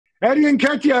Eddie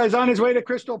Nketiah is on his way to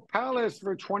Crystal Palace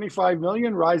for 25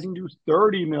 million, rising to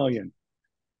 30 million.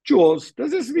 Jules,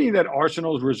 does this mean that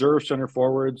Arsenal's reserve center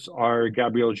forwards are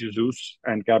Gabriel Jesus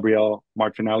and Gabriel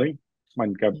Martinelli?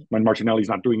 When Martinelli's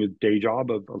not doing his day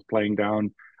job of playing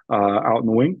down out in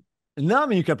the wing. No, I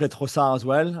mean you can play Trossard as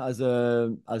well as a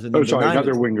Oh, number sorry, nine.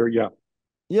 another winger. Yeah.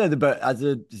 Yeah, but as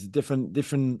a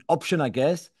different option, I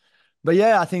guess. But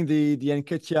yeah, I think the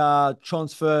Nketiah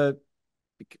transfer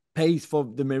pays for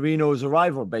the Merino's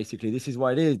arrival. Basically, this is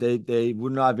what it is. They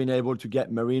would not have been able to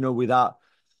get Merino without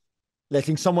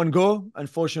letting someone go,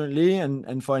 unfortunately.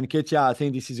 And for Nketiah, I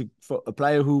think this is for a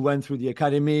player who went through the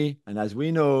academy, and as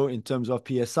we know, in terms of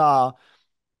PSR,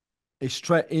 it's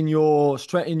straight in your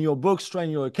books, straight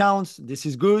in your accounts. This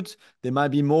is good. There might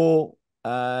be more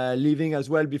leaving as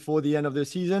well before the end of the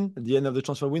season, the end of the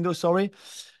transfer window. Sorry,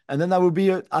 and then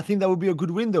I think that would be a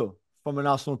good window from an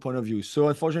Arsenal point of view. So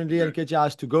unfortunately, Nketiah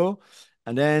has to go,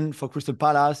 and then for Crystal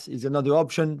Palace is another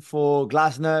option for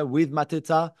Glasner with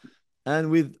Mateta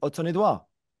and with Otton Edouard.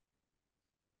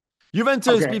 Juventus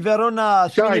Okay. beat Verona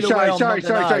 3 Sorry, 0 away sorry, on sorry, Monday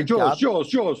sorry, sorry. night, Jules, Gab. Jules,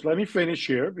 Jules, let me finish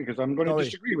here because I'm going to Sorry.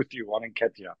 disagree with you on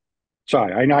Nketiah.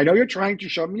 Sorry, I know you're trying to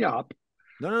shut me up.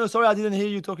 No. Sorry, I didn't hear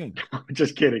you talking.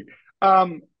 Just kidding.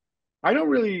 Um,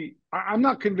 I'm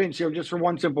not convinced here just for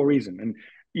one simple reason. And,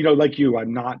 like you,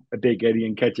 I'm not a big Eddie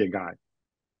Nketiah guy.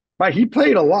 But he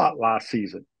played a lot last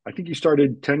season. I think he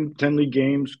started 10 league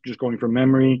games, just going from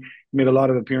memory, made a lot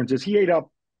of appearances. He ate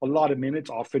up a lot of minutes,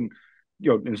 often,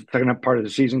 in the second part of the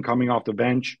season, coming off the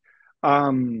bench.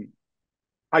 Um,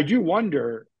 I do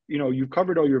wonder, you've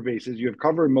covered all your bases, you have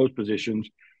covered most positions.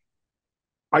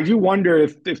 I do wonder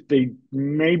if they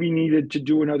maybe needed to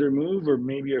do another move or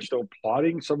maybe are still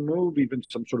plotting some move, even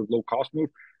some sort of low cost move,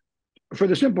 for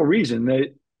the simple reason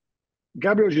that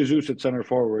Gabriel Jesus at center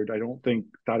forward, I don't think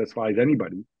satisfies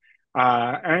anybody.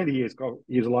 And he has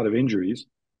a lot of injuries.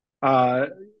 Uh,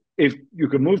 if you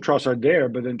could move Trossard there,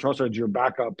 but then Trossard's your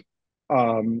backup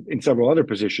in several other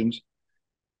positions,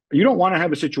 you don't want to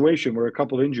have a situation where a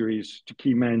couple injuries to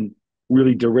key men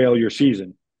really derail your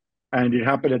season. And it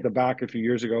happened at the back a few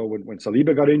years ago when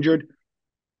Saliba got injured.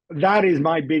 That is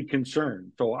my big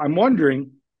concern. So I'm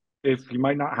wondering if he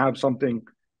might not have something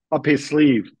up his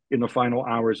sleeve in the final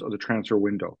hours of the transfer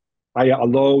window. A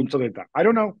loan, something like that. I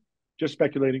don't know. Just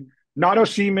speculating. Not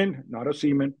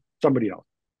Osimhen, somebody else.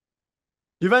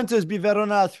 Juventus beat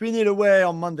Verona 3 0 away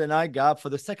on Monday night, Gab, for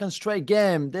the second straight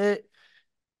game. They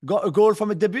got a goal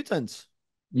from a debutant.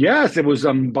 Yes, it was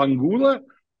Bangula,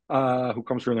 who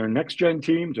comes from their next gen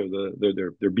teams or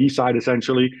their B side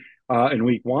essentially in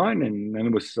week one, and then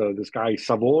it was this guy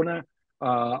Savona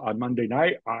on Monday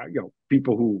night.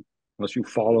 People who, unless you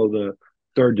follow the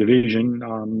third division,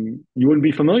 you wouldn't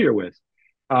be familiar with.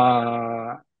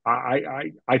 I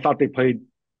thought they played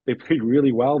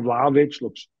really well. Vlahovic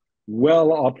looks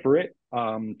well up for it.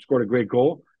 Scored a great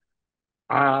goal.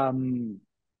 Um,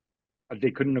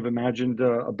 they couldn't have imagined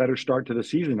a better start to the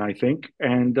season, I think,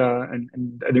 and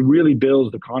it really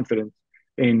builds the confidence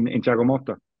in Thiago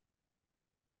Motta.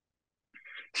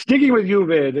 Sticking with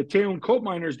Juve, the Teun Coat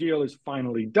Miners deal is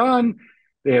finally done.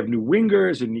 They have new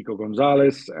wingers in Nico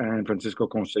Gonzalez and Francisco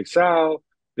Conceição.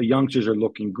 The youngsters are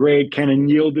looking great. Kenan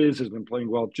Yildiz has been playing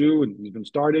well too, and he's been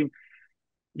starting.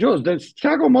 Jules, that's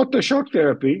Thiago Motta shock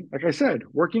therapy, like I said,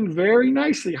 working very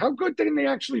nicely. How good can they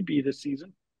actually be this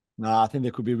season? No, I think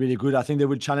they could be really good. I think they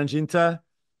will challenge Inter.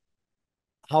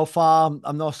 How far?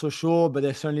 I'm not so sure, but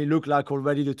they certainly look like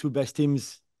already the two best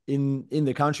teams in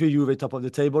the country. Juve top of the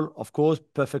table, of course,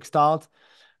 perfect start.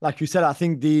 Like you said, I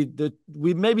think the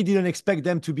we maybe didn't expect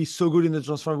them to be so good in the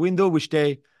transfer window, which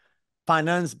they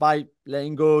financed by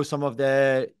letting go some of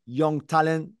their young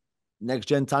talent, next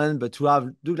gen talent, but to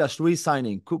have Douglas Luiz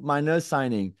signing, Coop Miners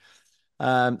signing,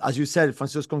 as you said,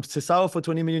 Francisco Conceição for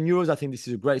 20 million euros. I think this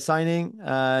is a great signing.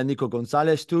 Nico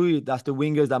Gonzalez too. That's the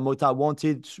wingers that Mota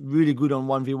wanted. Really good on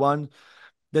 1v1.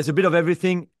 There's a bit of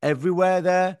everything everywhere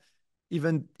there.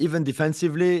 Even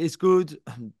defensively, it's good.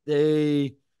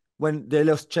 When they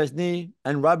lost Chesney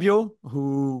and Rabiot,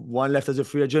 who one left as a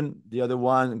free agent, the other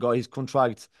one got his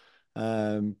contract.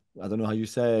 I don't know how you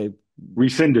say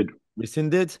Rescinded.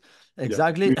 rescinded Yeah,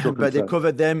 exactly, mutual but they consent.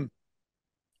 covered them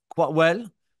quite well.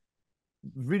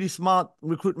 Really smart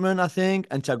recruitment, I think.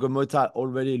 And Thiago Motta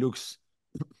already looks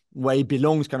where he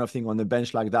belongs, kind of thing, on the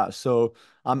bench like that. So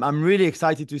I'm really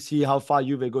excited to see how far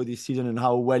Juve go this season and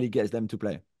how well he gets them to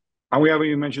play. And we haven't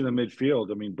even mentioned the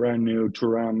midfield. I mean, brand new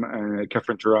Thuram,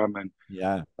 Kefren Thuram,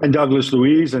 Yeah, and Douglas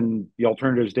Luiz, and the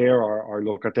alternatives there are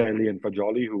Locatelli and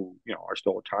Fagioli, who are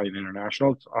still Italian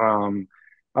internationals.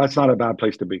 That's not a bad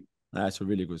place to be. that's a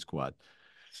really good squad.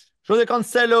 Jose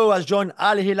Cancelo has joined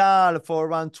Al Hilal for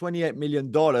around $28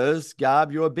 million.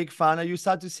 Gab, you're a big fan. Are you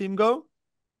sad to see him go?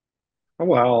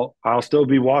 Well, I'll still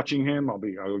be watching him. I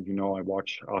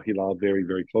watch Al Hilal very,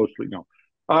 very closely. No,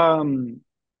 um,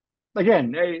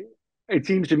 again, it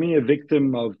seems to me a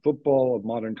victim of football of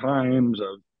modern times.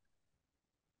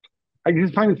 I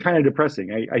just find it kind of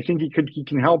depressing. I think he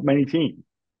can help many teams,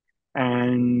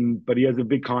 but he has a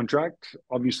big contract.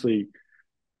 Obviously,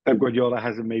 Pep Guardiola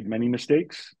hasn't made many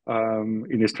mistakes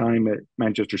in his time at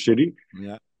Manchester City.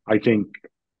 Yeah. I think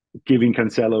giving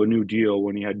Cancelo a new deal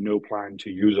when he had no plan to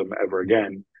use him ever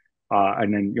again,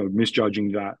 and then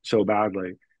misjudging that so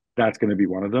badly, that's going to be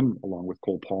one of them, along with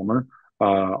Cole Palmer,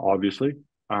 obviously.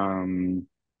 Um,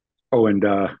 and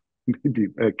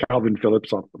Calvin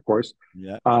Phillips, of course.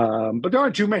 Yeah. But there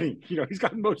aren't too many. He's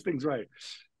gotten most things right.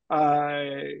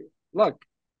 Uh, Look,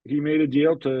 he made a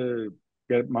deal to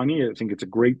get money. I think it's a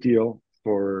great deal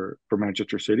for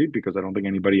Manchester City because I don't think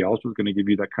anybody else was going to give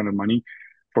you that kind of money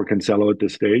for Cancelo at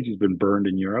this stage. He's been burned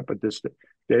in Europe at this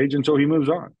stage, and so he moves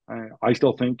on. I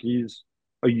still think he's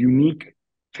a unique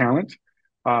talent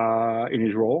in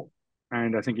his role,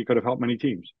 and I think he could have helped many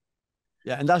teams.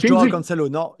 Yeah, and that's Joao Kingsley, Cancelo,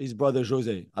 not his brother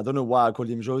Jose. I don't know why I called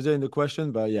him Jose in the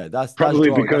question, but yeah, that's probably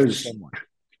Joao. That's the because same one.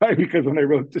 because when I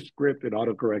wrote the script, it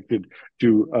autocorrected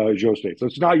to Jose. So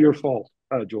it's not your fault,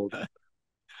 Jules.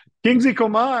 Kingsley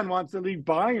Coman wants to leave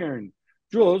Bayern.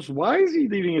 Jules, why is he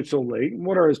leaving it so late? And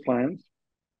what are his plans?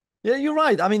 Yeah, you're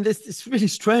right. I mean, this it's really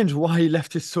strange why he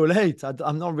left it so late.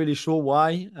 I'm not really sure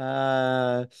why.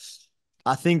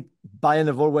 I think Bayern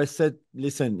have always said,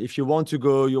 listen, if you want to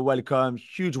go, you're welcome.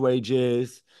 Huge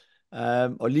wages.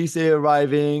 Olise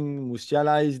arriving,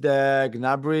 Musiala is there,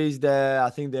 Gnabry is there. I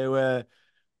think they were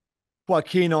quite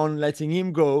keen on letting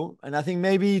him go, and I think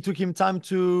maybe it took him time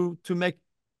to make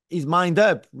his mind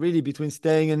up, really, between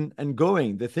staying and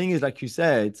going. The thing is, like you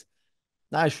said,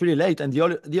 now it's really late, and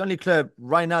the only club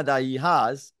right now that he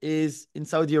has is in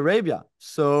Saudi Arabia.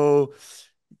 So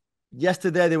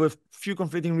yesterday there were few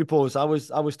conflicting reports. I was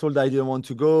told that he didn't want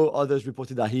to go. Others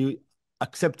reported that he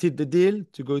accepted the deal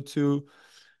to go to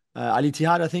Al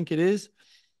Ittihad, I think it is.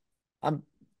 I'm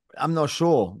I'm not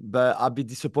sure, but I'd be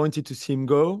disappointed to see him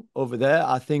go over there.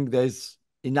 I think there's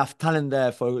enough talent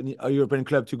there for a European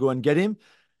club to go and get him.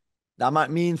 That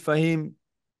might mean for him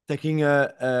taking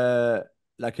a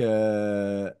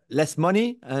less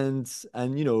money and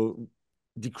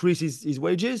decrease his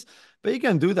wages, but he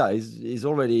can do that. He's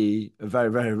already a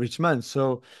very, very rich man.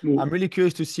 So I'm Well, really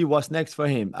curious to see what's next for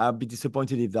him. I'd be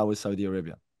disappointed if that was Saudi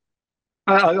Arabia.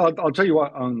 I'll tell you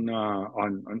what on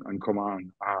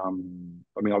Coman. I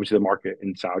mean, obviously the market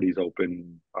in Saudi is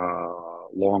open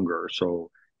longer, so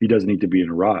he doesn't need to be in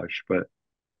a rush. But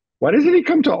why doesn't he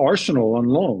come to Arsenal on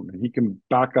loan and he can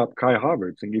back up Kai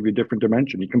Havertz and give you a different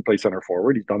dimension? He can play center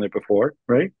forward. He's done it before,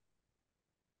 right?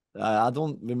 I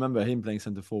don't remember him playing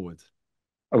centre forward.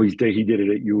 Oh, he did it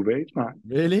at Juve.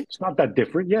 Really? It's not that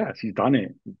different. Yes, he's done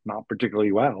it. Not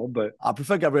particularly well, but I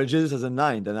prefer Gabriel Jesus as a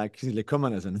nine than actually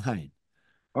Coman as a nine.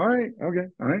 all right, okay,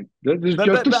 all right. There's But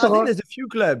just but a but I think thought. there's a few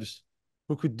clubs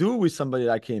who could do with somebody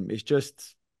like him. It's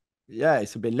just, yeah,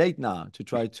 it's a bit late now to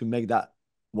try to make that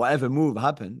whatever move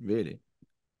happen, really.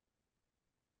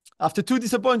 After two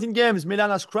disappointing games,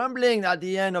 Milan are scrambling at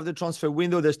the end of the transfer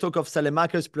window. There's talk of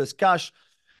Selemakers plus cash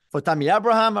for Tammy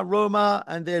Abraham at Roma,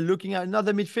 and they're looking at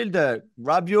another midfielder,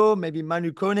 Rabiot, maybe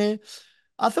Manu Kone.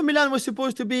 I thought Milan was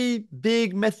supposed to be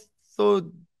big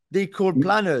methodical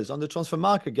planners on the transfer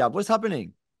market, Gab. What's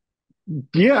happening?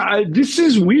 Yeah, this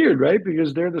is weird, right?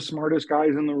 Because they're the smartest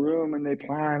guys in the room, and they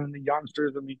plan, and the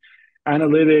youngsters, and the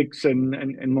analytics,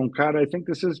 and Moncada. I think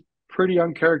this is pretty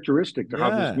uncharacteristic to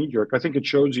have this Yeah. knee jerk. I think it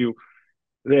shows you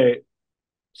that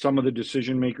some of the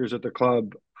decision makers at the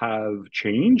club have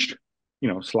changed.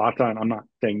 Zlatan. I'm not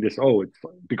saying this. Oh, it's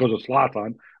because of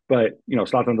Zlatan, but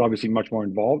Zlatan's obviously much more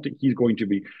involved. He's going to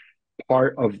be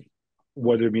part of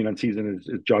whether Milan season is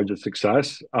judged a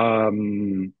success.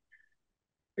 Okay,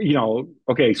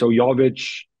 so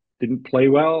Jovic didn't play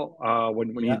well when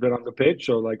he's Yeah. been on the pitch.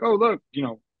 So like, oh look,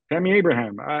 Tammy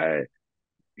Abraham,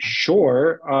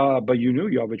 sure, but you knew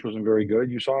Jovic wasn't very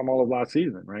good. You saw him all of last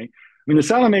season, right? I mean, the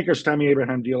Salamakers Tammy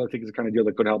Abraham deal, I think, is the kind of deal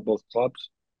that could help both clubs.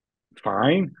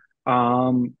 Fine,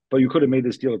 but you could have made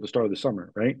this deal at the start of the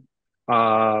summer, right?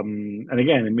 And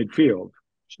again, in midfield,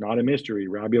 it's not a mystery.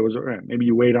 Rabia was maybe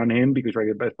you wait on him because you're trying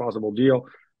to get the best possible deal.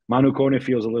 Manu Kone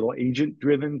feels a little agent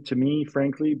driven to me,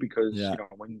 frankly, because Yeah.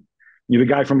 when you have a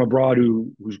guy from abroad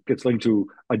who gets linked to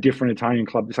a different Italian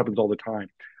club, this happens all the time.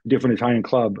 A different Italian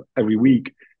club every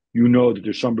week, you know that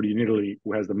there's somebody in Italy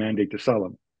who has the mandate to sell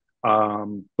him.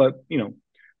 But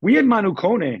We had Manu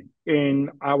Kone in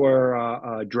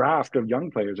our draft of young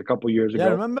players a couple years Yeah,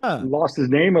 ago. remember? Lost his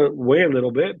name away a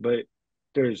little bit, but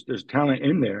there's talent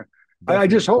in there. I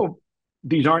just Definitely. hope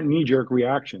these aren't knee jerk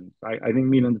reactions. I think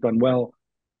Milan's done well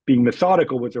being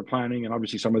methodical with their planning, and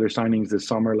obviously some of their signings this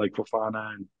summer, like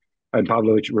Fofana and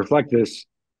Pavlovic, reflect this.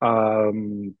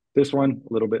 This one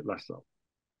a little bit less so.